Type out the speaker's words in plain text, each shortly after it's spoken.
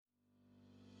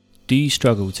Do you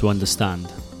struggle to understand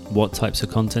what types of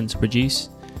content to produce,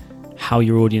 how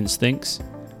your audience thinks,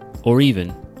 or even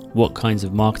what kinds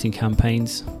of marketing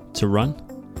campaigns to run?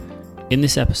 In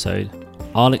this episode,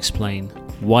 I'll explain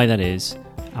why that is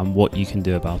and what you can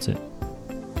do about it.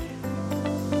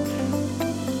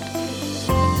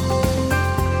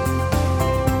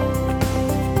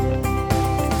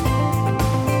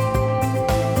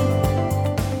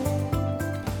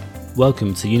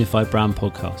 Welcome to Unified Brand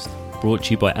Podcast, brought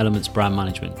to you by Elements Brand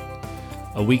Management,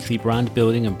 a weekly brand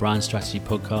building and brand strategy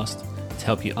podcast to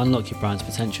help you unlock your brand's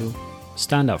potential,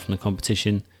 stand out from the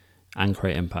competition, and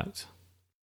create impact.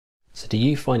 So do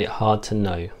you find it hard to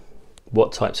know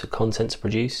what types of content to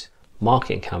produce,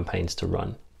 marketing campaigns to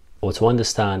run, or to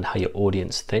understand how your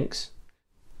audience thinks?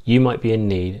 You might be in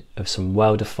need of some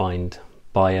well-defined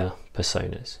buyer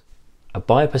personas. A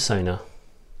buyer persona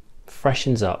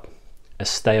freshens up a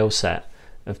stale set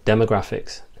of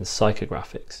demographics and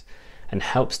psychographics and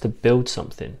helps to build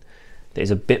something that is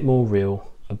a bit more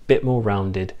real, a bit more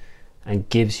rounded, and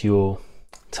gives your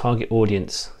target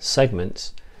audience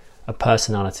segments a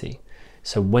personality.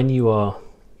 So when you are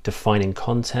defining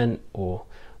content or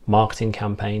marketing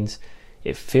campaigns,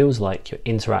 it feels like you're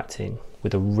interacting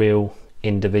with a real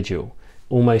individual,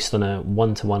 almost on a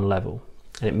one-to-one level.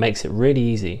 And it makes it really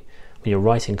easy when you're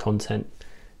writing content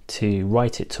to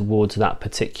write it towards that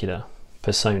particular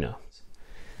persona.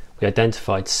 We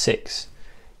identified 6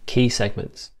 key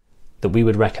segments that we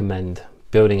would recommend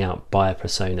building out buyer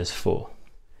personas for.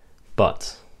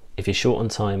 But if you're short on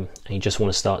time and you just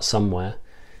want to start somewhere,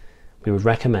 we would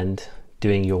recommend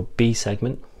doing your B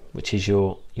segment, which is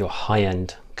your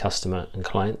high-end customer and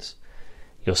clients,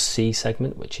 your C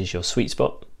segment, which is your sweet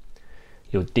spot,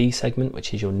 your D segment,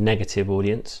 which is your negative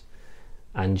audience,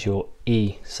 and your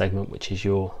E segment, which is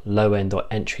your low-end or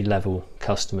entry-level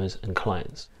customers and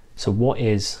clients. So what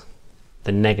is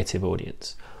the negative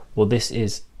audience? Well, this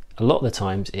is, a lot of the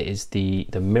times, it is the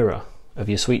mirror of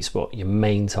your sweet spot, your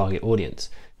main target audience,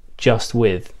 just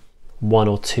with 1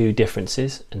 or 2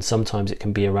 differences, and sometimes it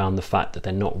can be around the fact that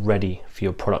they're not ready for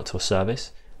your product or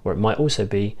service, or it might also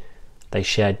be they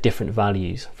share different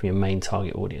values from your main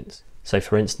target audience. So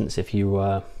for instance, if you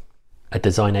were a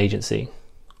design agency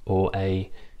or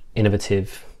a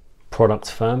innovative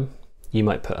product firm, you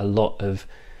might put a lot of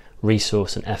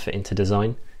resource and effort into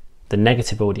design. The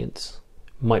negative audience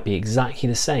might be exactly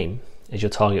the same as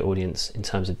your target audience in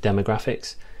terms of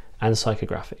demographics and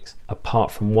psychographics,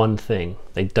 apart from one thing: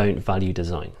 they don't value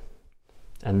design.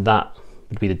 And that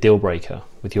would be the deal breaker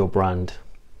with your brand,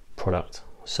 product,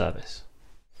 or service.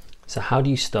 So how do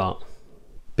you start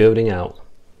building out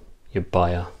your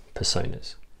buyer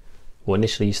personas? Well,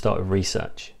 initially you start with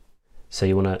research. So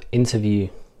you want to interview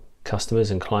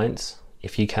customers and clients,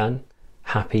 if you can,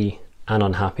 happy and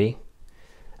unhappy.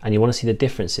 And you want to see the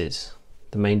differences,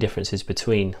 the main differences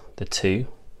between the two.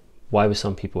 Why were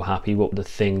some people happy? What were the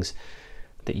things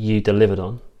that you delivered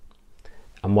on?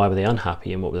 And why were they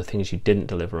unhappy? And what were the things you didn't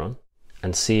deliver on?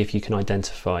 And see if you can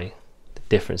identify the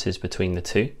differences between the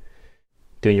two.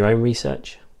 Doing your own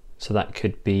research. So that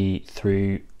could be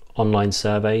through online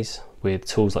surveys with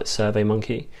tools like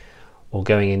SurveyMonkey, or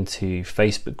going into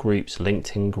Facebook groups,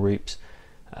 LinkedIn groups,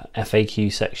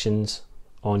 FAQ sections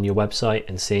on your website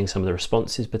and seeing some of the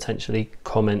responses, potentially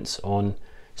comments on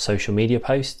social media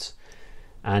posts,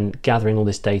 and gathering all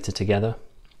this data together.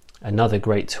 Another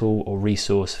great tool or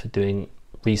resource for doing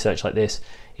research like this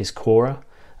is Quora,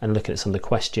 and looking at some of the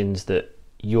questions that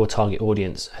your target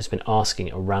audience has been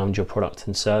asking around your product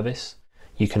and service.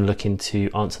 You can look into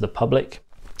Answer the Public,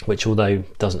 which, although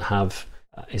doesn't have,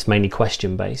 it's mainly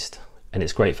question based and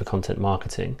it's great for content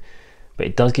marketing, but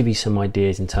it does give you some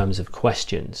ideas in terms of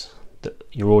questions that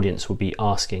your audience will be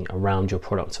asking around your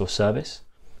product or service.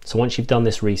 So once you've done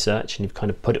this research and you've kind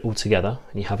of put it all together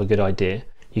and you have a good idea,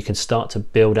 you can start to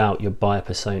build out your buyer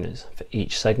personas for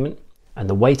each segment. And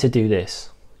the way to do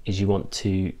this is you want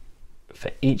to,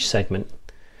 for each segment,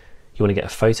 you want to get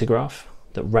a photograph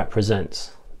that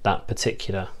represents that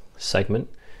particular segment.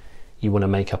 You want to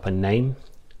make up a name.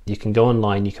 You can go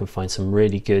online, you can find some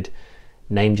really good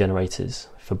name generators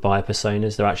for buyer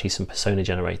personas. There are actually some persona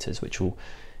generators which will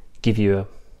give you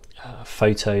a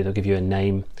photo, they'll give you a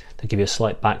name, they'll give you a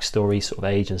slight backstory, sort of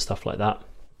age and stuff like that.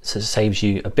 So it saves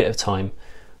you a bit of time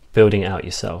building it out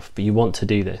yourself, but you want to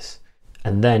do this.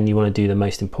 And then you want to do the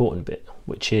most important bit,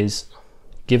 which is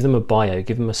give them a bio,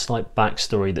 give them a slight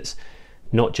backstory that's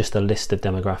not just a list of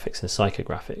demographics and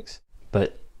psychographics,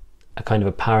 but a kind of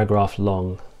a paragraph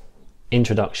long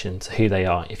introduction to who they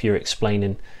are. If you're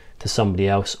explaining to somebody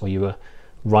else or you were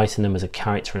writing them as a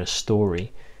character in a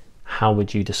story, how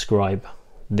would you describe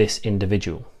this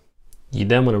individual? You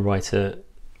then want to write a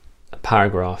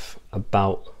paragraph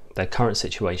about their current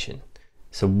situation.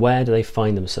 So where do they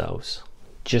find themselves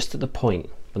just at the point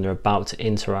when they're about to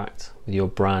interact with your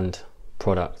brand,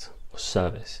 product or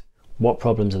service? What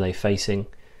problems are they facing?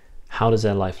 How does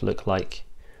their life look like?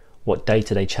 What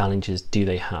day-to-day challenges do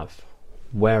they have?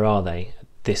 Where are they at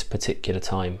this particular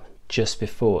time just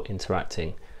before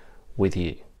interacting with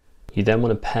you? You then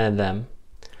want to pair them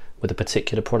with a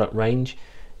particular product range.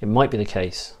 It might be the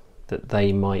case that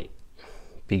they might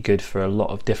be good for a lot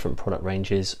of different product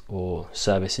ranges or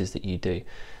services that you do.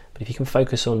 But if you can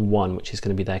focus on one, which is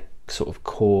going to be their sort of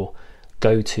core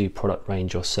go-to product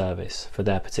range or service for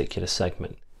their particular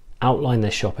segment, outline their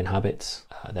shopping habits,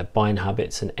 their buying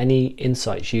habits, and any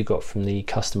insights you got from the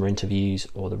customer interviews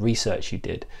or the research you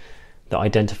did that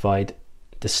identified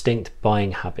distinct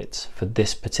buying habits for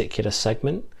this particular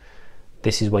segment.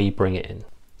 This is where you bring it in.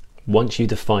 Once you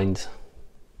defined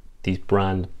these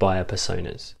brand buyer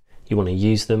personas, you want to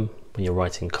use them when you're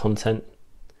writing content.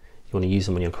 You want to use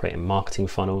them when you're creating marketing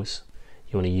funnels.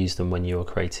 You want to use them when you're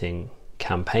creating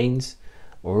campaigns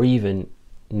or even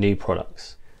new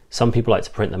products. Some people like to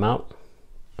print them out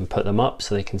and put them up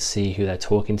so they can see who they're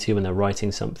talking to when they're writing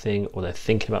something or they're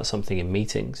thinking about something in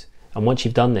meetings. And once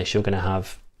you've done this, you're going to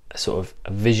have a sort of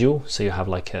a visual. So you have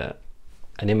like an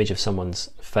image of someone's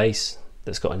face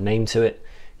that's got a name to it.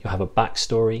 You'll have a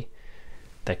backstory,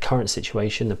 their current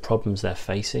situation, the problems they're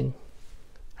facing,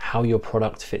 how your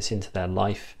product fits into their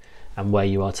life, and where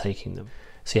you are taking them.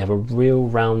 So you have a real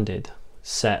rounded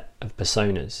set of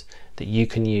personas that you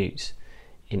can use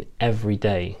in every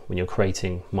day when you're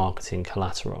creating marketing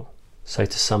collateral. So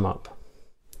to sum up,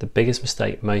 the biggest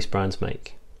mistake most brands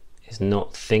make is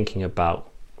not thinking about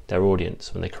their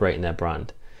audience when they're creating their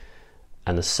brand.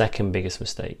 And the second biggest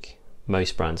mistake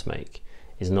most brands make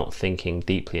is not thinking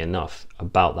deeply enough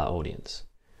about that audience.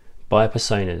 Buyer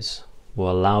personas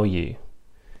will allow you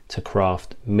to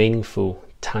craft meaningful,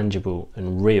 tangible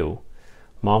and real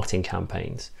marketing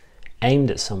campaigns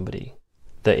aimed at somebody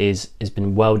that has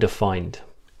been well defined,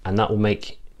 and that will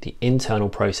make the internal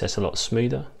process a lot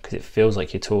smoother because it feels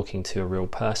like you're talking to a real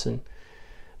person,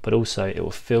 but also it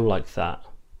will feel like that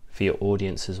for your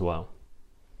audience as well.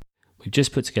 We've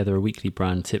just put together a weekly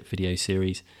brand tip video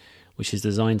series which is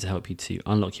designed to help you to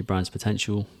unlock your brand's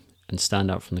potential and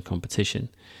stand out from the competition.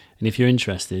 And if you're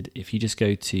interested, if you just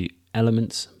go to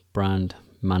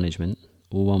elementsbrandmanagement,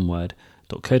 all one word,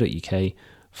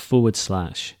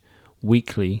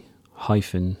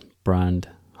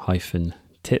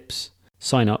 .co.uk/weekly-brand-tips,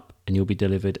 sign up and you'll be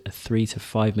delivered a 3 to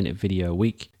 5 minute video a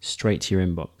week straight to your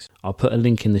inbox. I'll put a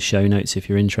link in the show notes if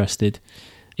you're interested.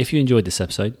 If you enjoyed this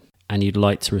episode and you'd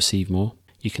like to receive more,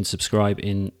 you can subscribe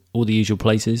in all the usual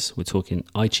places. We're talking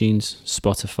iTunes,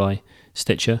 Spotify,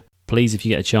 Stitcher. Please, if you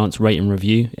get a chance, rate and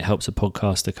review. It helps a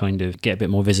podcast to kind of get a bit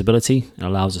more visibility and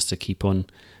allows us to keep on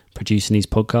producing these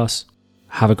podcasts.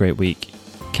 Have a great week.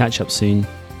 Catch up soon.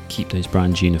 Keep those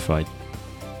brands unified.